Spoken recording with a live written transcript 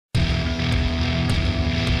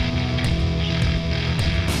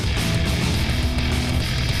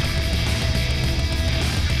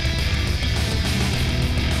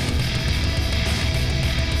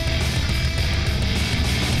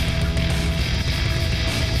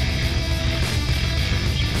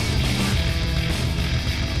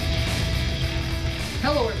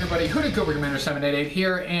everybody, Hooded Cobra Commander 788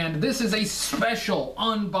 here, and this is a special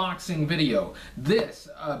unboxing video. This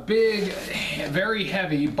big, very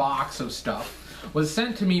heavy box of stuff was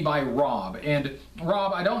sent to me by Rob. And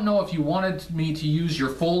Rob, I don't know if you wanted me to use your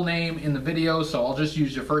full name in the video, so I'll just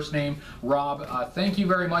use your first name. Rob, thank you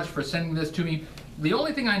very much for sending this to me. The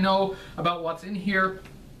only thing I know about what's in here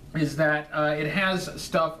is that it has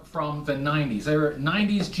stuff from the 90s. There are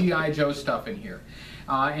 90s G.I. Joe stuff in here.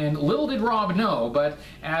 And little did Rob know, but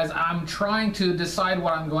as I'm trying to decide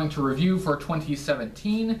what I'm going to review for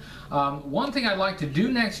 2017, one thing I'd like to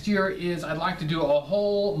do next year is I'd like to do a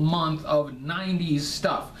whole month of 90s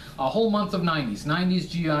stuff. A whole month of 90s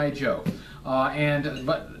G.I. Joe.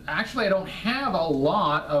 But actually I don't have a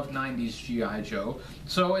lot of 90s G.I. Joe,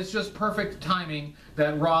 so it's just perfect timing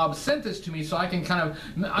that Rob sent this to me, so I can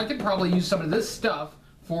I could probably use some of this stuff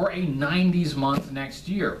for a 90s month next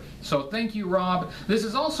year. So thank you, Rob. This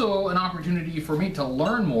is also an opportunity for me to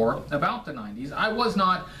learn more about the 90s. I was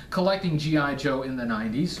not collecting G.I. Joe in the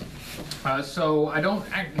 90s, so I don't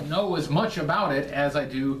know as much about it as I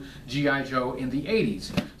do G.I. Joe in the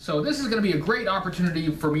 80s. So this is going to be a great opportunity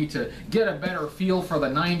for me to get a better feel for the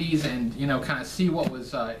 90s and, you know, kind of see what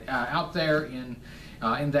was out there in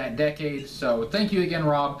that decade. So thank you again,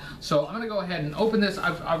 Rob. So I'm going to go ahead and open this.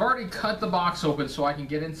 I've already cut the box open so I can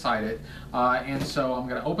get inside it, and so I'm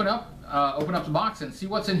going to open up the box and see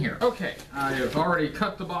what's in here. Okay, I've already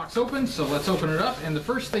cut the box open, so let's open it up. And the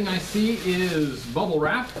first thing I see is bubble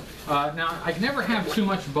wrap. Now I can never have too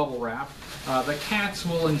much bubble wrap. The cats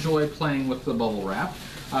will enjoy playing with the bubble wrap.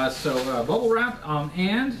 Bubble wrap,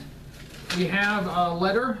 and we have a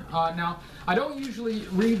letter. Now, I don't usually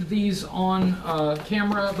read these on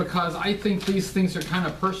camera because I think these things are kind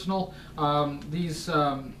of personal. These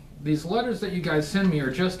letters that you guys send me are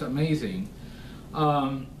just amazing,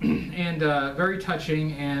 and very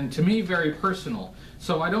touching, and to me very personal.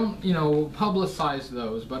 So I don't, you know, publicize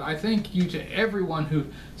those, but I thank you to everyone who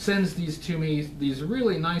sends these to me, these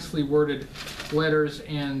really nicely worded letters.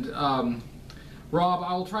 And Rob,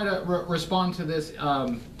 I will try to respond to this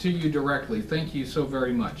to you directly. Thank you so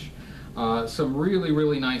very much. Some really,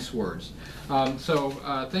 really nice words.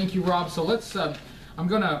 Thank you, Rob. So let's. I'm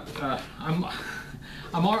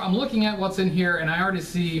looking at what's in here, and I already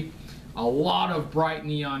see a lot of bright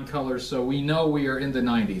neon colors. So we know we are in the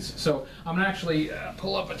 90s. So I'm gonna actually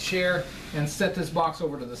pull up a chair and set this box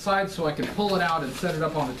over to the side so I can pull it out and set it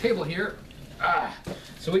up on the table here.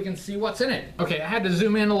 So we can see what's in it. Okay, I had to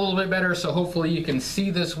zoom in a little bit better, so hopefully you can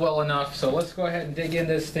see this well enough. So let's go ahead and dig in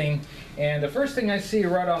this thing. And the first thing I see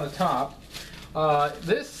right on the top,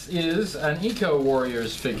 this is an Eco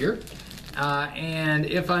Warriors figure. And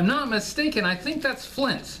if I'm not mistaken, I think that's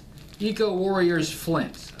Flint. Eco Warriors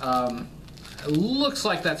Flint. It looks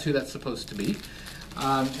like that's who that's supposed to be.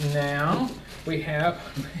 Now we have,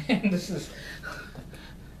 man, this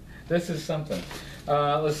is something.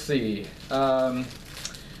 Let's see.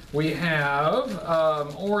 We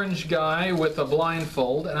have orange guy with a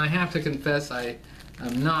blindfold, and I have to confess I'm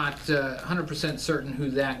not 100% certain who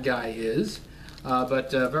that guy is,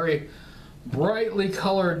 but very brightly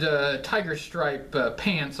colored tiger stripe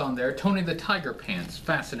pants on there. Tony the Tiger pants.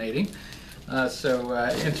 Fascinating.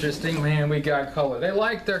 Interesting. Man, we got color. They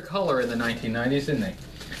liked their color in the 1990s, didn't they?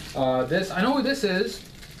 I know who this is.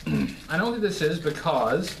 I know who this is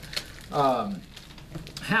because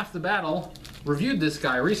Half the Battle reviewed this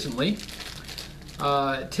guy recently.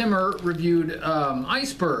 Timmer reviewed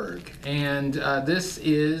Iceberg, and this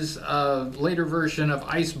is a later version of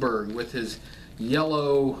Iceberg with his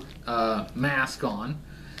yellow mask on.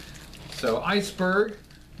 So Iceberg,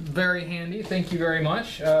 very handy. Thank you very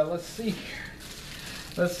much. Let's see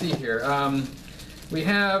here. We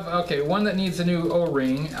have, okay, one that needs a new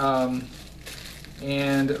O-ring,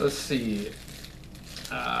 and let's see.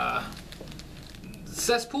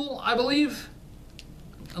 Cesspool, I believe,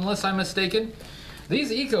 unless I'm mistaken.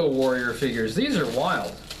 These Eco Warrior figures, these are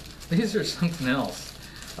wild. These are something else.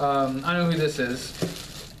 I know who this is.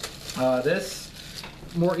 This,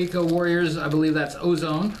 more Eco Warriors, I believe that's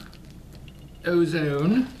Ozone.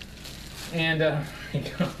 Ozone. And, oh my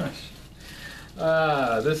gosh.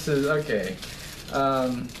 This is, okay.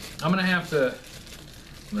 I'm gonna have to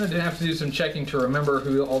do some checking to remember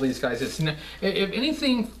who all these guys is. Now, if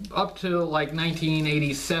anything up to like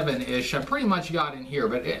 1987-ish, I pretty much got in here,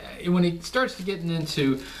 but when it starts to get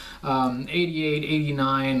into 88,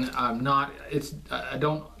 89, I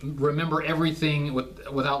don't remember everything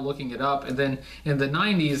without looking it up. And then in the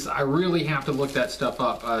 90s, I really have to look that stuff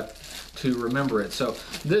up to remember it. So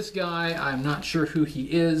this guy, I'm not sure who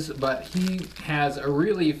he is, but he has a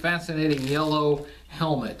really fascinating yellow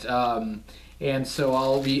helmet. and so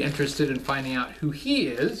I'll be interested in finding out who he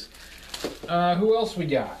is. Who else we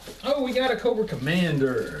got? Oh, we got a Cobra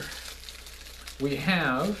Commander. We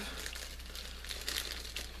have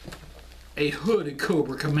a hooded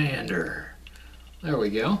Cobra Commander. There we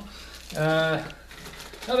go. Oh,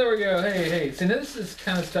 there we go. Hey, hey. See, this is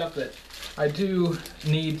kind of stuff that I do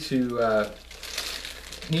need to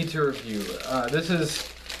review. This is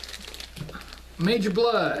Major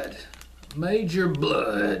Blood. Major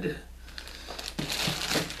Blood.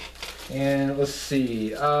 And let's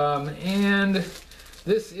see. And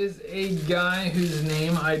this is a guy whose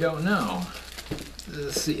name I don't know.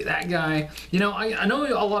 Let's see, that guy. You know, I know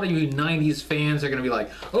a lot of you 90s fans are going to be like,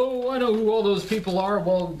 oh, I know who all those people are.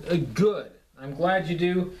 Well, good. I'm glad you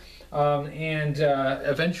do. And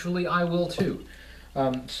eventually I will too.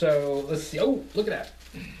 So let's see. Oh, look at that.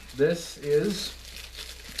 This is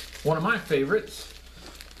one of my favorites,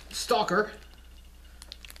 Stalker.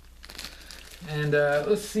 And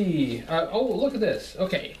let's see. Oh, look at this.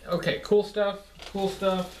 Okay, okay, cool stuff. Cool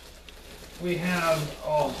stuff. We have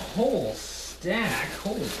a whole stack,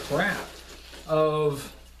 holy crap,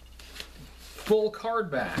 of full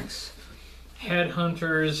card backs.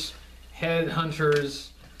 Headhunters,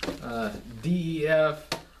 DEF.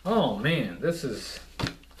 Oh man, this is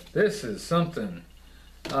something.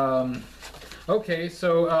 Okay,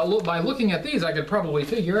 so by looking at these, I could probably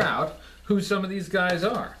figure out who some of these guys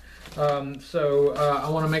are. So I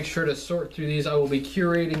want to make sure to sort through these. I will be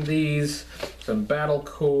curating these. Some Battle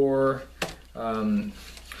Core.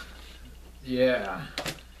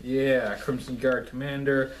 Yeah, Crimson Guard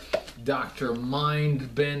Commander, Dr.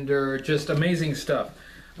 Mindbender, just amazing stuff.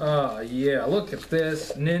 Yeah, look at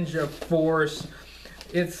this, Ninja Force.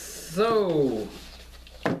 It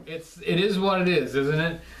is what it is, isn't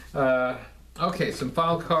it? Okay, some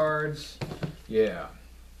file cards. Yeah.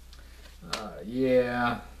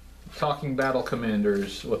 Yeah. Talking Battle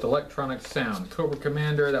Commanders with electronic sound. Cobra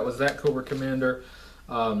Commander, that was that Cobra Commander.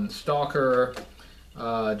 Stalker,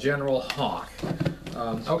 General Hawk.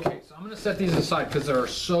 Okay, so I'm going to set these aside because there are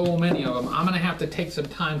so many of them. I'm going to have to take some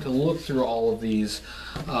time to look through all of these,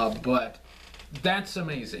 but that's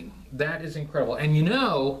amazing. That is incredible. And you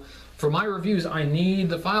know, for my reviews, I need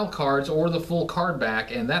the file cards or the full card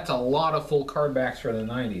back, and that's a lot of full card backs for the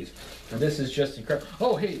 90s. And this is just incredible.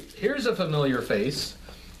 Oh, hey, here's a familiar face.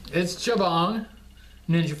 It's Chabong,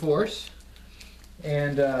 Ninja Force,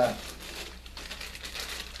 and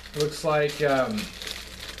looks like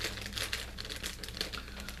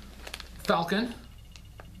Falcon,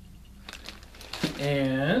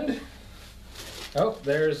 and oh,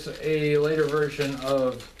 there's a later version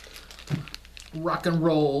of Rock and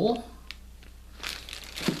Roll.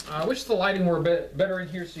 I wish the lighting were a bit better in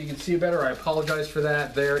here so you can see better. I apologize for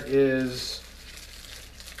that. There is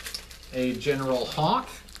a General Hawk.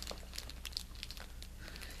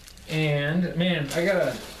 And man,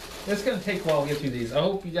 it's gonna take a while to get through these. I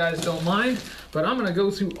hope you guys don't mind, but I'm gonna go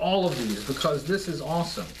through all of these because this is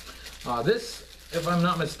awesome. This, if I'm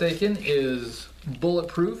not mistaken, is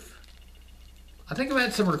Bulletproof. I think I've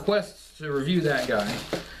had some requests to review that guy.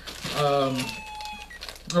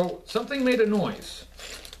 Oh, something made a noise.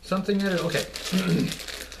 Something made a, okay.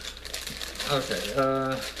 Okay,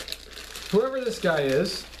 whoever this guy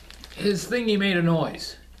is, his thingy made a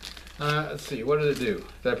noise. Let's see, what did it do?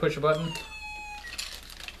 Did I push a button?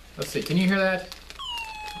 Let's see, can you hear that?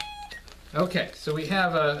 Okay, so we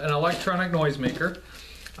have an electronic noisemaker.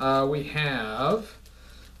 We have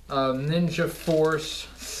Ninja Force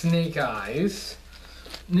Snake Eyes.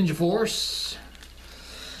 Ninja Force.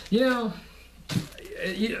 You know,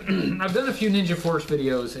 I've done a few Ninja Force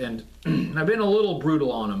videos and I've been a little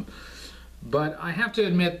brutal on them. But I have to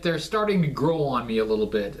admit, they're starting to grow on me a little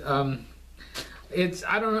bit. I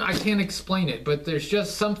don't know, I can't explain it, but there's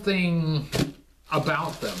just something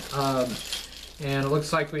about them. And it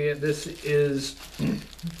looks like this is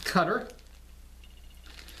Cutter.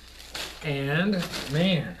 And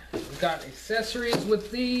man, we've got accessories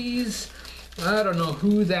with these. I don't know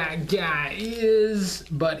who that guy is,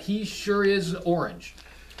 but he sure is orange.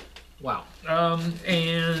 Wow.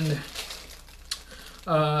 And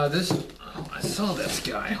this, oh, I saw this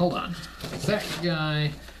guy. Hold on. Is that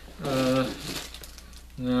guy?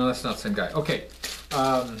 No, that's not the same guy. Okay.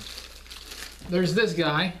 There's this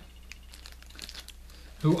guy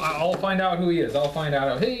who I'll find out who he is. I'll find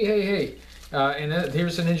out. Hey. And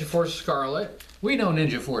here's the Ninja Force Scarlet. We know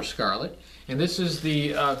Ninja Force Scarlet. And this is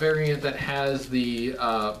the variant that has the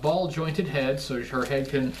ball jointed head, so her head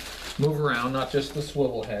can move around, not just the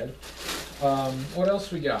swivel head. What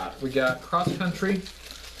else we got? We got Cross Country,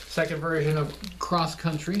 second version of Cross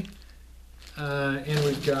Country. And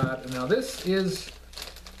we've got, now this is,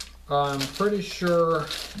 I'm pretty sure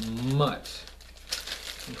Mutt.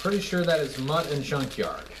 I'm pretty sure that is Mutt and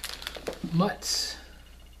Junkyard. Mutt.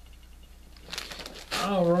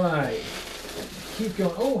 All right. Keep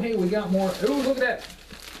going. Oh, hey, we got more. Oh, look at that.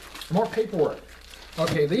 More paperwork.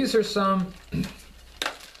 Okay, these are some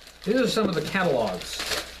of the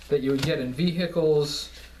catalogs that you would get in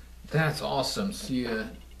vehicles. That's awesome. See a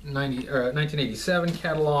 1987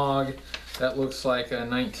 catalog. That looks like a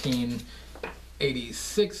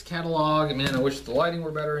 1986 catalog. Man, I wish the lighting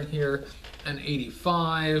were better in here. An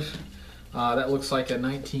 85. That looks like a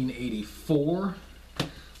 1984.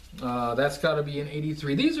 That's got to be an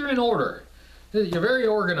 83. These are in order. You're very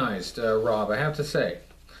organized, Rob, I have to say.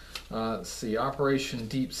 Let's see, Operation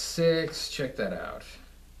Deep Six. Check that out.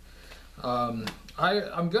 I'm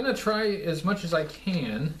going to try as much as I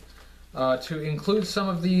can to include some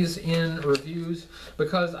of these in reviews,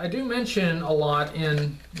 because I do mention a lot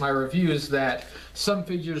in my reviews that some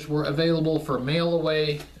figures were available for mail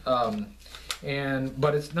away,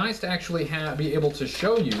 but it's nice to actually be able to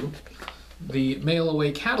show you the mail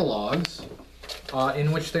away catalogs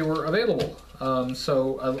in which they were available.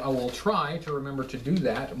 So I will try to remember to do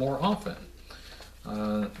that more often.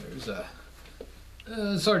 There's a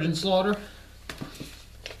Sergeant Slaughter,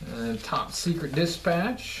 Top Secret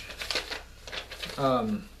Dispatch,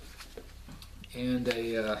 and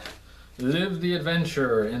a Live the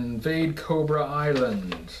Adventure, Invade Cobra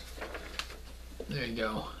Island. There you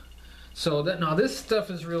go. So now this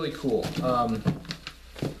stuff is really cool.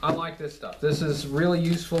 I like this stuff. This is really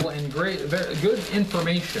useful and great, very good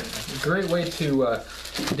information. Great way to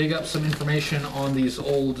dig up some information on these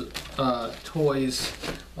old toys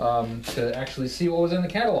to actually see what was in the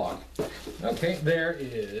catalog. Okay, there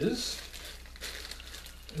is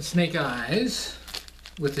Snake Eyes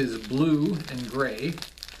with his blue and gray.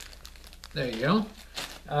 There you go.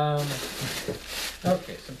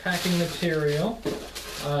 Okay, some packing material.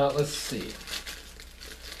 Let's see.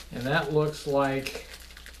 And that looks like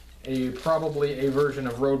probably a version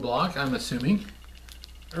of Roadblock, I'm assuming.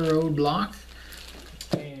 Roadblock.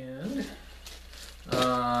 And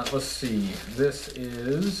let's see. This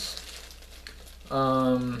is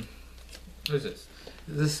what is this?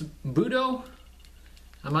 Is this Budo?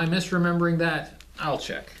 Am I misremembering that? I'll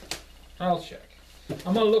check. I'm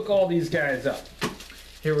gonna look all these guys up.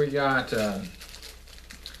 Here we got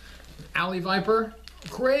Alley Viper.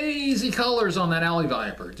 Crazy colors on that Alley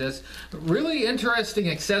Viper. Just really interesting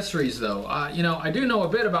accessories, though. You know, I do know a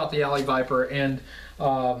bit about the Alley Viper, and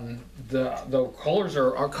the colors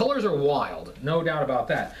are wild, no doubt about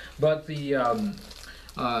that. But the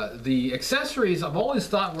accessories I've always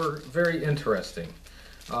thought were very interesting.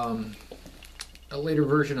 A later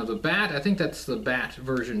version of the Bat. I think that's the Bat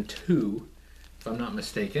version 2, if I'm not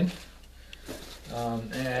mistaken.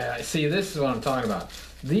 See, this is what I'm talking about.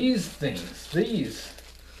 These things,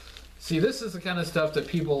 see, this is the kind of stuff that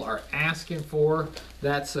people are asking for.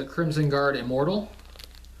 That's a Crimson Guard Immortal.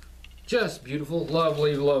 Just beautiful,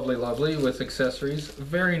 lovely, lovely, lovely with accessories.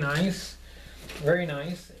 Very nice, very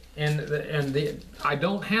nice. And I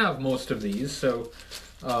don't have most of these, so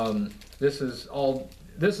this is going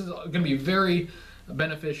to be very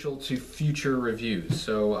beneficial to future reviews.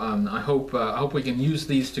 So I hope we can use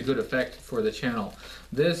these to good effect for the channel.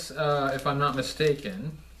 This, if I'm not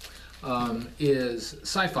mistaken, is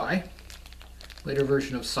Sci-Fi, later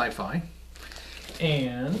version of Sci-Fi,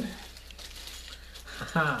 and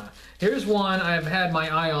here's one I've had my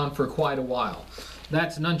eye on for quite a while.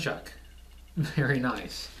 That's Nunchuck. Very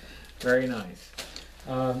nice, very nice.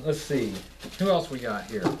 Let's see, who else we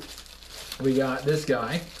got here? We got this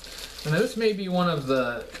guy, and this may be one of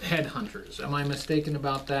the Headhunters. Am I mistaken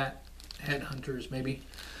about that? Headhunters, maybe.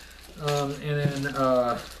 And then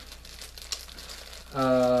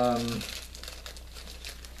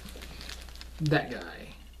that guy,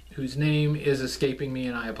 whose name is escaping me,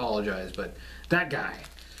 and I apologize, but that guy.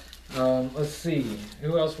 Let's see,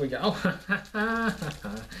 who else we got?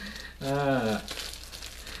 Oh,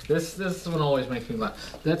 this one always makes me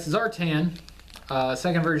laugh. That's Zartan,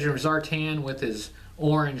 second version of Zartan with his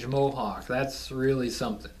orange mohawk. That's really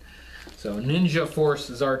something. So Ninja Force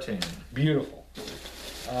Zartan, beautiful.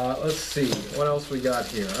 Let's see, what else we got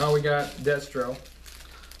here? Oh, we got Destro.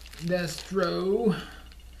 You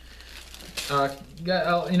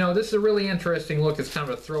know, this is a really interesting look. It's kind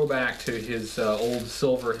of a throwback to his old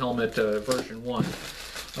silver helmet version 1.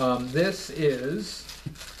 This is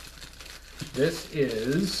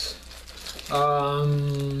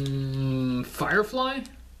Firefly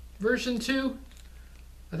version 2.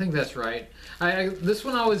 I think that's right. This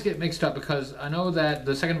one I always get mixed up because I know that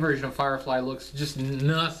the second version of Firefly looks just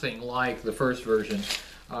nothing like the first version.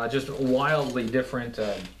 just wildly different.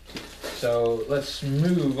 So let's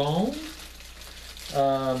move on.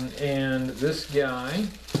 And this guy,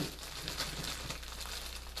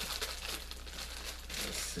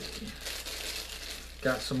 let's see,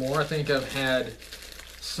 got some more. I think I've had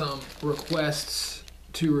some requests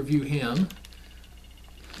to review him.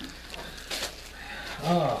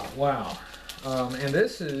 Oh, wow. And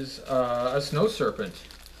this is a snow serpent.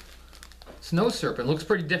 Snow serpent looks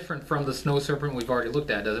pretty different from the snow serpent we've already looked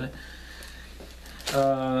at, doesn't it?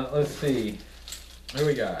 Let's see. What do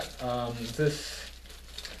we got? This,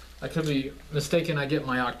 I could be mistaken. I get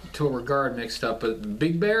my October Guard mixed up, but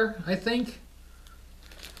Big Bear, I think.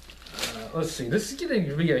 Let's see. This is getting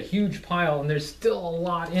to be a huge pile, and there's still a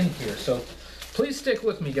lot in here. So please stick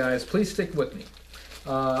with me, guys. Please stick with me.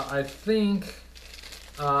 I think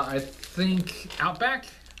Outback,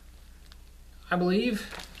 I believe.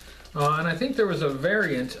 And I think there was a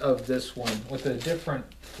variant of this one with the different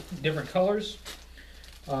colors.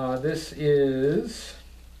 This is,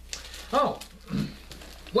 oh,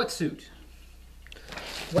 wetsuit.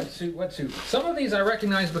 Some of these I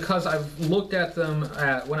recognize because I've looked at them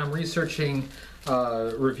when I'm researching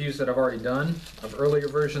reviews that I've already done of earlier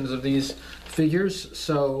versions of these figures.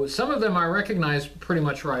 So some of them I recognize pretty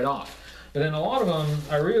much right off. But then a lot of them,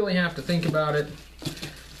 I really have to think about it.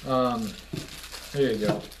 Here you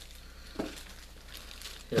go.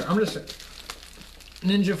 Here, I'm just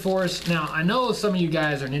Ninja Force. Now, I know some of you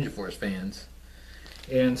guys are Ninja Force fans,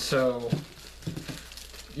 and so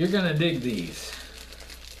you're gonna dig these.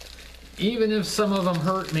 Even if some of them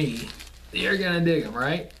hurt me, you're gonna dig them,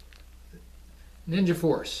 right? Ninja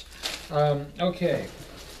Force. Okay,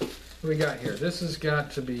 what do we got here? This has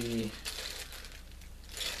got to be,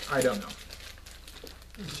 I don't know.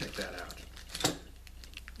 Let's check that out.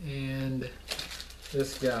 And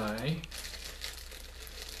this guy.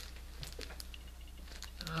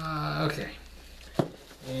 Okay.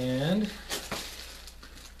 And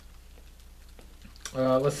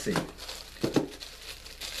let's see.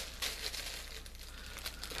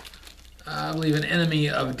 I believe an enemy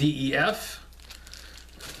of DEF.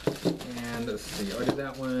 And let's see. I did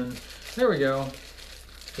that one. There we go.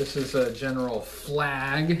 This is a General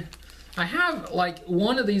Flag. I have like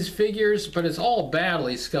one of these figures, but it's all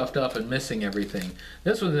badly scuffed up and missing everything.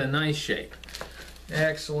 This one's in nice shape.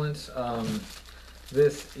 Excellent.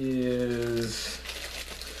 This is,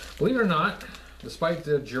 believe it or not, despite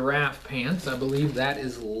the giraffe pants, I believe that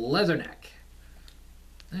is Leatherneck.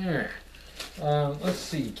 There. Let's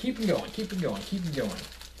see. Keep it going.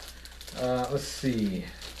 Let's see.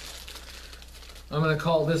 I'm going to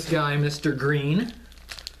call this guy Mr. Green.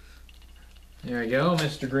 There we go,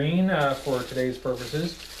 Mr. Green, for today's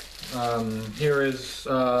purposes. Here is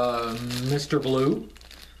Mr. Blue.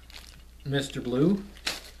 Mr. Blue.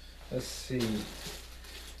 Let's see.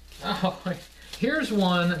 Oh, here's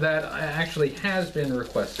one that actually has been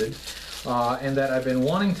requested, and that I've been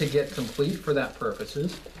wanting to get complete for that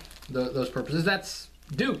purposes. Those purposes. That's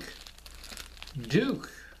Duke.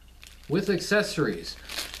 Duke with accessories.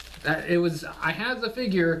 I had the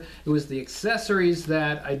figure, it was the accessories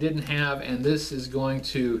that I didn't have, and this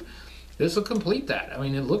will complete that. I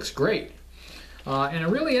mean, it looks great. And a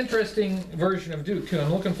really interesting version of Duke, too.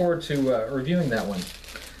 I'm looking forward to reviewing that one.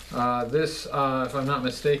 This, if I'm not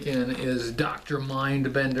mistaken, is Dr.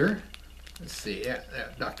 Mindbender. Let's see, yeah,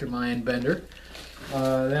 Dr. Mindbender.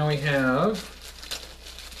 Then we have,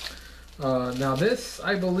 now this,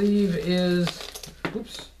 I believe, is,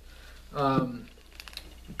 oops,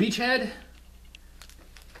 Beachhead.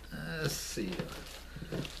 Let's see.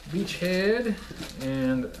 Beachhead,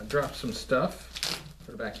 and drop some stuff.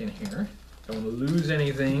 Put it back in here. Don't want to lose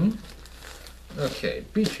anything. Okay,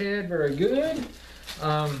 Beachhead, very good.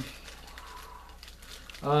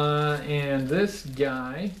 And this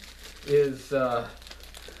guy is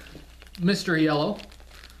Mr. Yellow.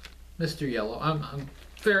 Mr. Yellow. I'm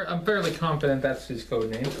fairly confident that's his code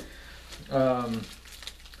name.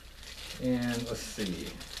 And let's see.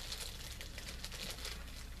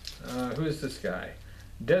 Who is this guy?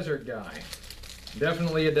 Desert guy.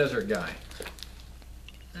 Definitely a desert guy.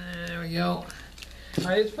 There we go.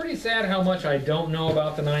 It's pretty sad how much I don't know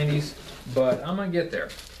about the 90s, but I'm gonna get there.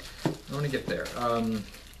 I'm gonna get there.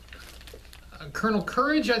 Colonel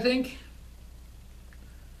Courage, I think.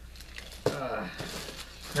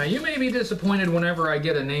 Now you may be disappointed whenever I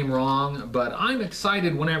get a name wrong, but I'm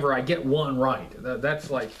excited whenever I get one right.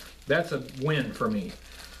 That's a win for me.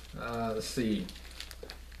 Let's see.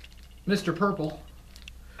 Mr. Purple.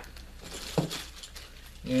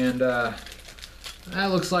 And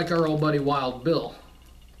that looks like our old buddy Wild Bill.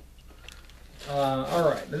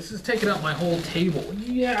 Alright, this is taking up my whole table.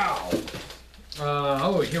 Yeah!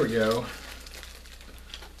 Oh, here we go.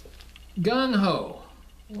 Gung Ho,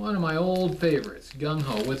 one of my old favorites. Gung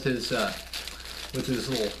Ho with his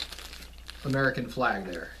little American flag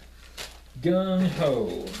there. Gung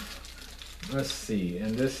Ho. Let's see,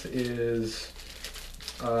 and this is,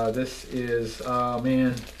 oh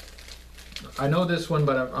man, I know this one,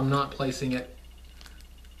 but I'm not placing it.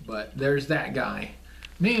 But there's that guy.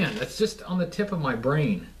 Man, that's just on the tip of my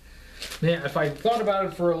brain. Man, if I thought about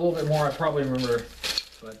it for a little bit more, I'd probably remember,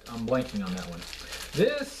 but I'm blanking on that one.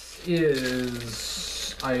 This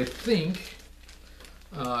is, I think,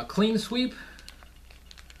 Clean Sweep.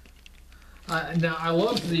 Now, I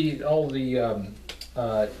love all the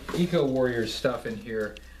Eco Warriors stuff in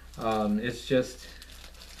here. It's just,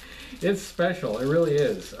 it's special. It really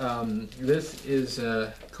is. This is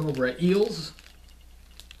Cobra Eels.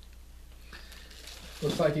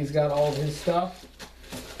 Looks like he's got all of his stuff.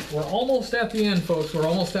 We're almost at the end, folks. We're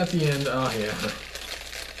almost at the end. Oh, yeah.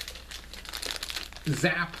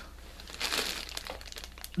 Zap.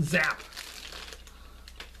 Zap.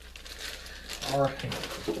 All right.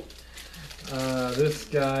 This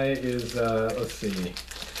guy is, let's see.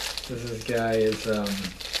 This guy is,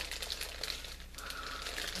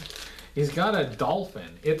 he's got a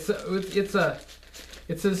dolphin. It's a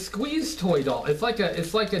squeeze toy doll. It's like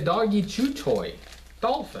a doggy chew toy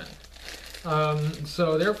dolphin.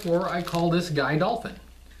 So therefore, I call this guy Dolphin.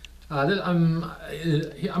 I'm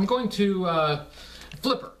going to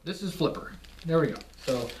Flipper. This is Flipper. There we go.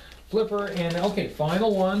 So Flipper, and okay,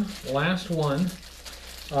 final one, last one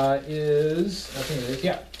is, I think it is,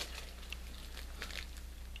 yeah,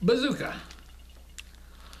 Bazooka.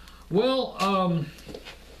 Well,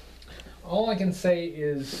 all I can say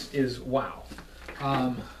is wow.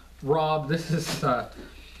 Rob, this is that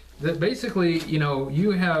basically, you know,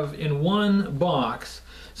 you have in one box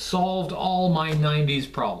solved all my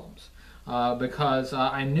 90s problems, because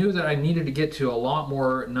I knew that I needed to get to a lot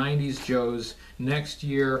more 90s Joes next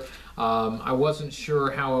year. I wasn't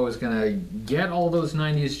sure how I was going to get all those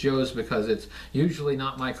 90s Joes because it's usually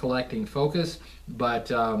not my collecting focus,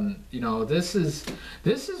 but you know, this is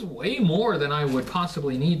way more than I would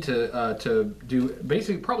possibly need to do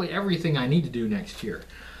basically probably everything I need to do next year.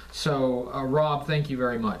 So Rob, thank you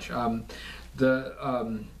very much. This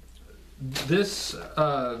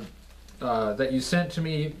that you sent to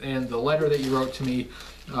me and the letter that you wrote to me,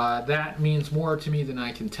 that means more to me than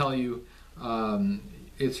I can tell you.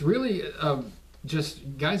 It's really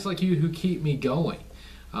just guys like you who keep me going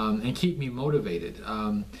and keep me motivated,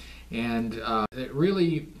 and it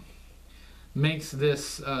really makes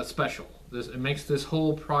this special. It makes this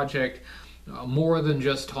whole project more than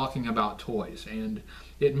just talking about toys, and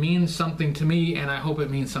it means something to me, and I hope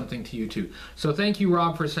it means something to you too. So thank you,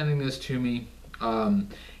 Rob, for sending this to me,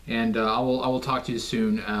 and I will talk to you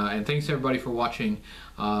soon. And thanks everybody for watching,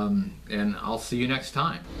 and I'll see you next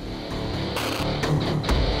time.